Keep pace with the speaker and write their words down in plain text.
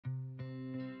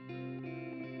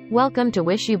Welcome to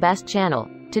Wish You Best channel.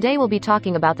 Today we'll be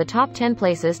talking about the top 10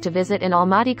 places to visit in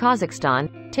Almaty,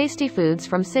 Kazakhstan, tasty foods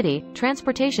from city,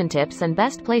 transportation tips and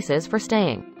best places for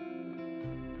staying.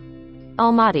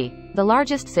 Almaty, the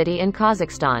largest city in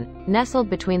Kazakhstan, nestled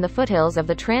between the foothills of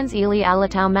the Trans-Ili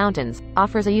Alatau Mountains,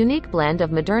 offers a unique blend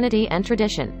of modernity and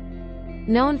tradition.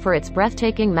 Known for its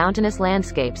breathtaking mountainous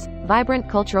landscapes, vibrant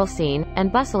cultural scene,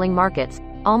 and bustling markets,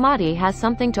 Almaty has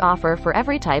something to offer for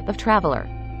every type of traveler.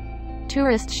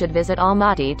 Tourists should visit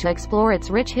Almaty to explore its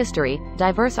rich history,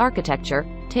 diverse architecture,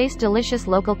 taste delicious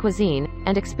local cuisine,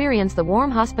 and experience the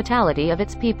warm hospitality of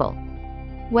its people.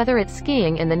 Whether it's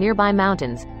skiing in the nearby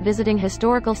mountains, visiting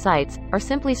historical sites, or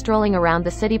simply strolling around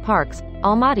the city parks,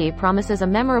 Almaty promises a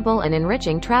memorable and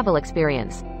enriching travel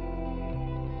experience.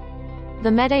 The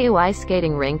Medeu ice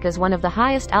skating rink is one of the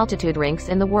highest altitude rinks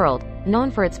in the world, known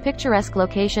for its picturesque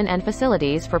location and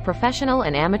facilities for professional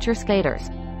and amateur skaters.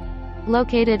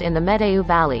 Located in the Medeu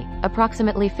Valley,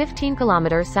 approximately 15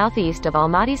 kilometers southeast of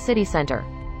Almaty city center.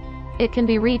 It can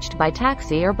be reached by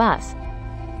taxi or bus.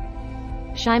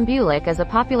 Shimbulik is a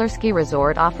popular ski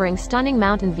resort offering stunning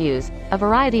mountain views, a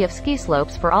variety of ski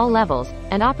slopes for all levels,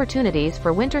 and opportunities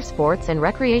for winter sports and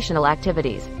recreational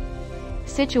activities.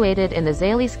 Situated in the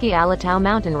Zalysky Alatau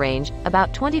mountain range,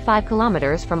 about 25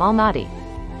 kilometers from Almaty.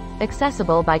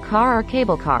 Accessible by car or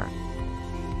cable car.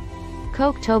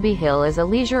 Koktobi Hill is a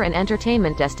leisure and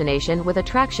entertainment destination with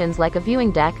attractions like a viewing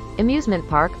deck, amusement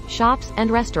park, shops, and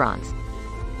restaurants.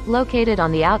 Located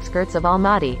on the outskirts of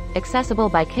Almaty, accessible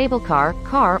by cable car,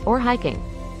 or hiking.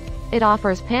 It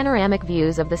offers panoramic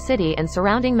views of the city and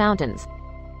surrounding mountains.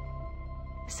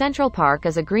 Central Park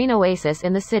is a green oasis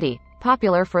in the city,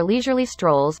 popular for leisurely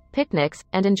strolls, picnics,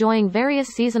 and enjoying various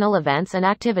seasonal events and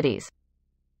activities.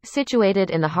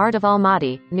 Situated in the heart of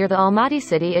Almaty, near the Almaty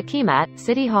City Akimat,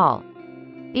 City Hall.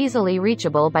 Easily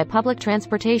reachable by public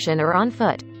transportation or on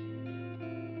foot.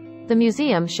 The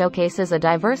museum showcases a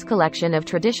diverse collection of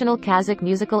traditional Kazakh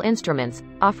musical instruments,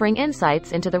 offering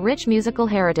insights into the rich musical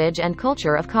heritage and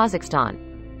culture of Kazakhstan.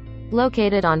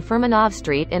 Located on Furmanov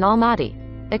Street in Almaty.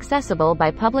 Accessible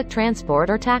by public transport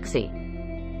or taxi.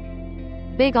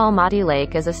 Big Almaty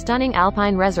Lake is a stunning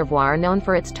alpine reservoir known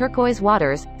for its turquoise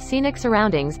waters, scenic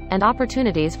surroundings, and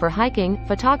opportunities for hiking,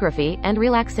 photography, and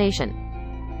relaxation.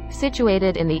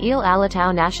 Situated in the Il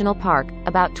Alatau National Park,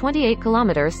 about 28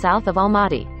 kilometers south of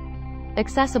Almaty.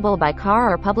 Accessible by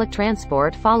car or public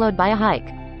transport followed by a hike.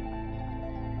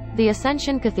 The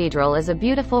Ascension Cathedral is a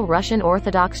beautiful Russian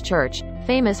Orthodox church,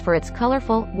 famous for its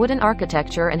colorful, wooden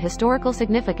architecture and historical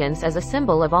significance as a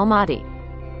symbol of Almaty.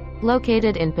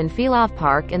 Located in Panfilov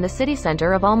Park in the city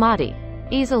center of Almaty.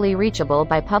 Easily reachable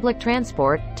by public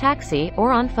transport, taxi,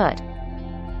 or on foot.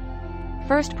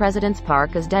 First President's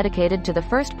Park is dedicated to the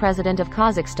first president of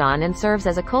Kazakhstan and serves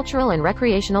as a cultural and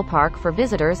recreational park for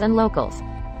visitors and locals.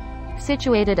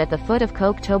 Situated at the foot of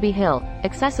Koktobi Hill,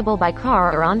 accessible by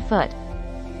car or on foot.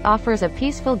 Offers a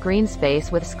peaceful green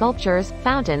space with sculptures,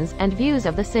 fountains, and views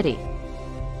of the city.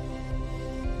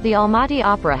 The Almaty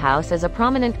Opera House is a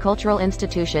prominent cultural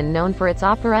institution known for its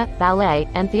opera, ballet,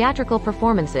 and theatrical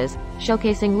performances,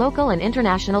 showcasing local and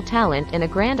international talent in a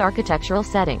grand architectural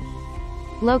setting.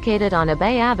 Located on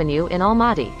Abay Avenue in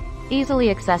Almaty. Easily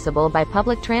accessible by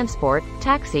public transport,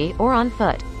 taxi, or on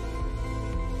foot.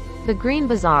 The Green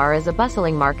Bazaar is a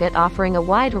bustling market offering a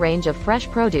wide range of fresh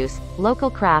produce,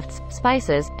 local crafts,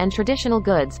 spices, and traditional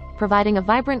goods, providing a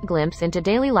vibrant glimpse into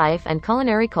daily life and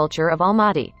culinary culture of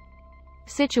Almaty.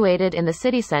 Situated in the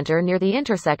city center near the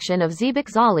intersection of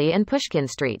Zebek Zali and Pushkin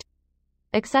Street.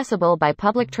 Accessible by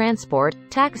public transport,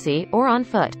 taxi, or on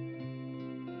foot.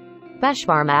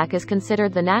 Beshbarmak is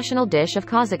considered the national dish of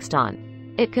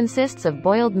Kazakhstan. It consists of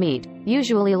boiled meat,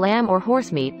 usually lamb or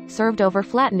horse meat, served over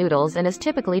flat noodles and is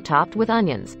typically topped with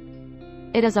onions.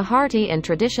 It is a hearty and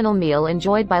traditional meal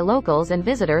enjoyed by locals and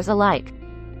visitors alike.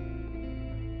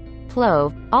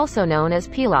 Plov, also known as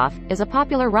pilaf, is a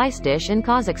popular rice dish in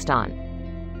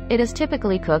Kazakhstan. It is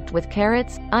typically cooked with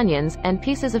carrots, onions, and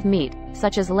pieces of meat,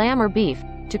 such as lamb or beef,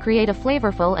 to create a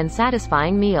flavorful and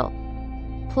satisfying meal.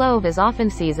 Plov is often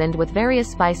seasoned with various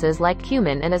spices like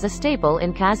cumin and is a staple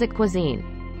in Kazakh cuisine.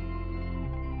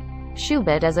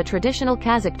 Shubat is a traditional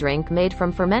Kazakh drink made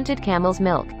from fermented camel's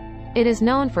milk. It is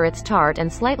known for its tart and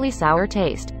slightly sour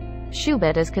taste.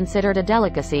 Shubat is considered a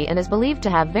delicacy and is believed to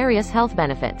have various health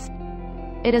benefits.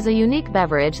 It is a unique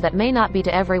beverage that may not be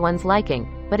to everyone's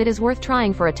liking, but it is worth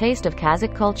trying for a taste of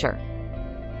Kazakh culture.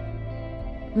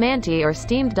 Manti or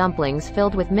steamed dumplings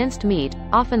filled with minced meat,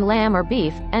 often lamb or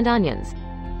beef, and onions.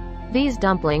 These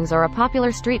dumplings are a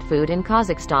popular street food in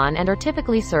Kazakhstan and are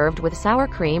typically served with sour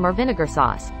cream or vinegar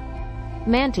sauce.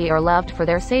 Manti are loved for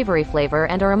their savory flavor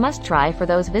and are a must-try for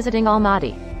those visiting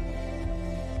Almaty.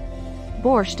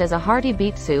 Borscht is a hearty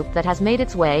beet soup that has made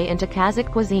its way into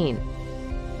Kazakh cuisine.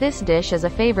 This dish is a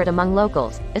favorite among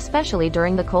locals, especially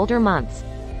during the colder months.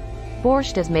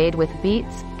 Borscht is made with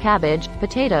beets, cabbage,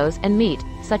 potatoes, and meat,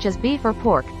 such as beef or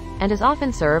pork, and is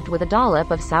often served with a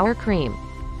dollop of sour cream.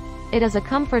 It is a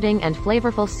comforting and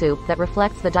flavorful soup that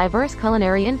reflects the diverse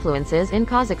culinary influences in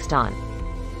Kazakhstan.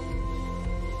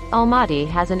 Almaty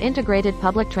has an integrated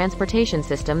public transportation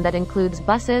system that includes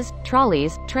buses,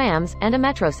 trolleys, trams, and a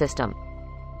metro system.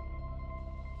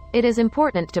 It is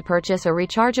important to purchase a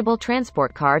rechargeable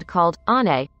transport card called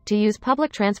Ane to use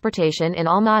public transportation in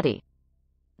Almaty.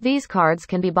 These cards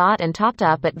can be bought and topped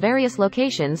up at various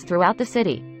locations throughout the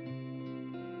city.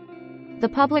 The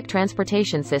public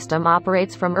transportation system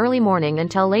operates from early morning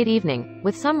until late evening,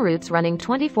 with some routes running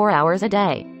 24 hours a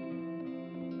day.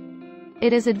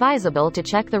 It is advisable to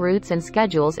check the routes and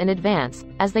schedules in advance,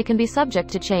 as they can be subject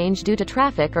to change due to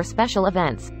traffic or special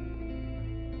events.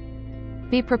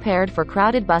 Be prepared for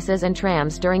crowded buses and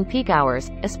trams during peak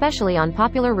hours, especially on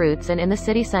popular routes and in the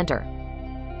city center.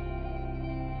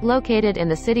 Located in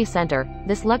the city center,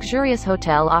 this luxurious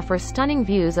hotel offers stunning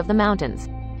views of the mountains.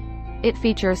 It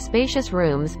features spacious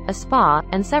rooms, a spa,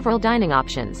 and several dining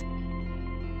options.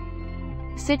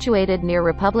 Situated near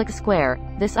Republic Square,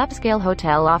 this upscale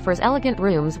hotel offers elegant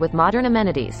rooms with modern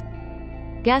amenities.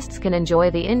 Guests can enjoy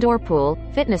the indoor pool,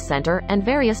 fitness center, and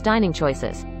various dining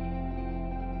choices.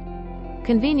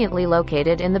 Conveniently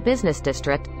located in the business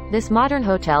district, this modern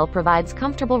hotel provides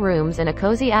comfortable rooms in a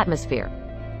cozy atmosphere.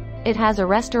 It has a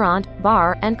restaurant,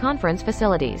 bar, and conference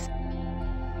facilities.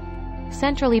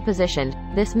 Centrally positioned,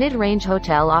 this mid-range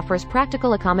hotel offers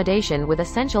practical accommodation with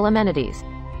essential amenities.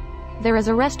 There is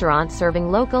a restaurant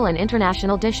serving local and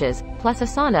international dishes, plus a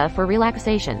sauna for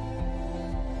relaxation.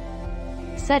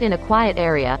 Set in a quiet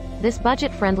area, this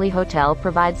budget-friendly hotel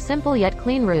provides simple yet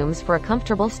clean rooms for a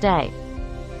comfortable stay.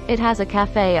 It has a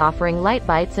cafe offering light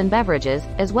bites and beverages,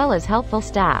 as well as helpful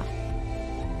staff.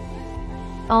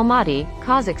 Almaty,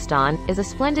 Kazakhstan, is a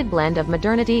splendid blend of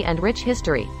modernity and rich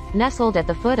history, nestled at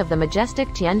the foot of the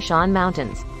majestic Tian Shan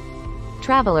Mountains.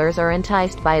 Travelers are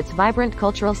enticed by its vibrant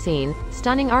cultural scene,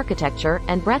 stunning architecture,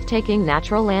 and breathtaking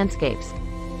natural landscapes.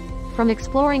 From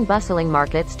exploring bustling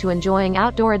markets to enjoying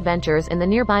outdoor adventures in the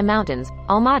nearby mountains,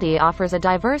 Almaty offers a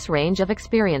diverse range of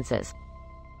experiences.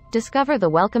 Discover the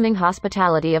welcoming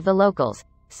hospitality of the locals,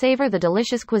 savor the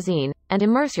delicious cuisine, and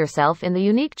immerse yourself in the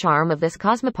unique charm of this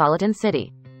cosmopolitan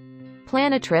city.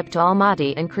 Plan a trip to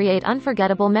Almaty and create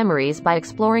unforgettable memories by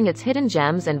exploring its hidden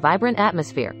gems and vibrant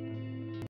atmosphere.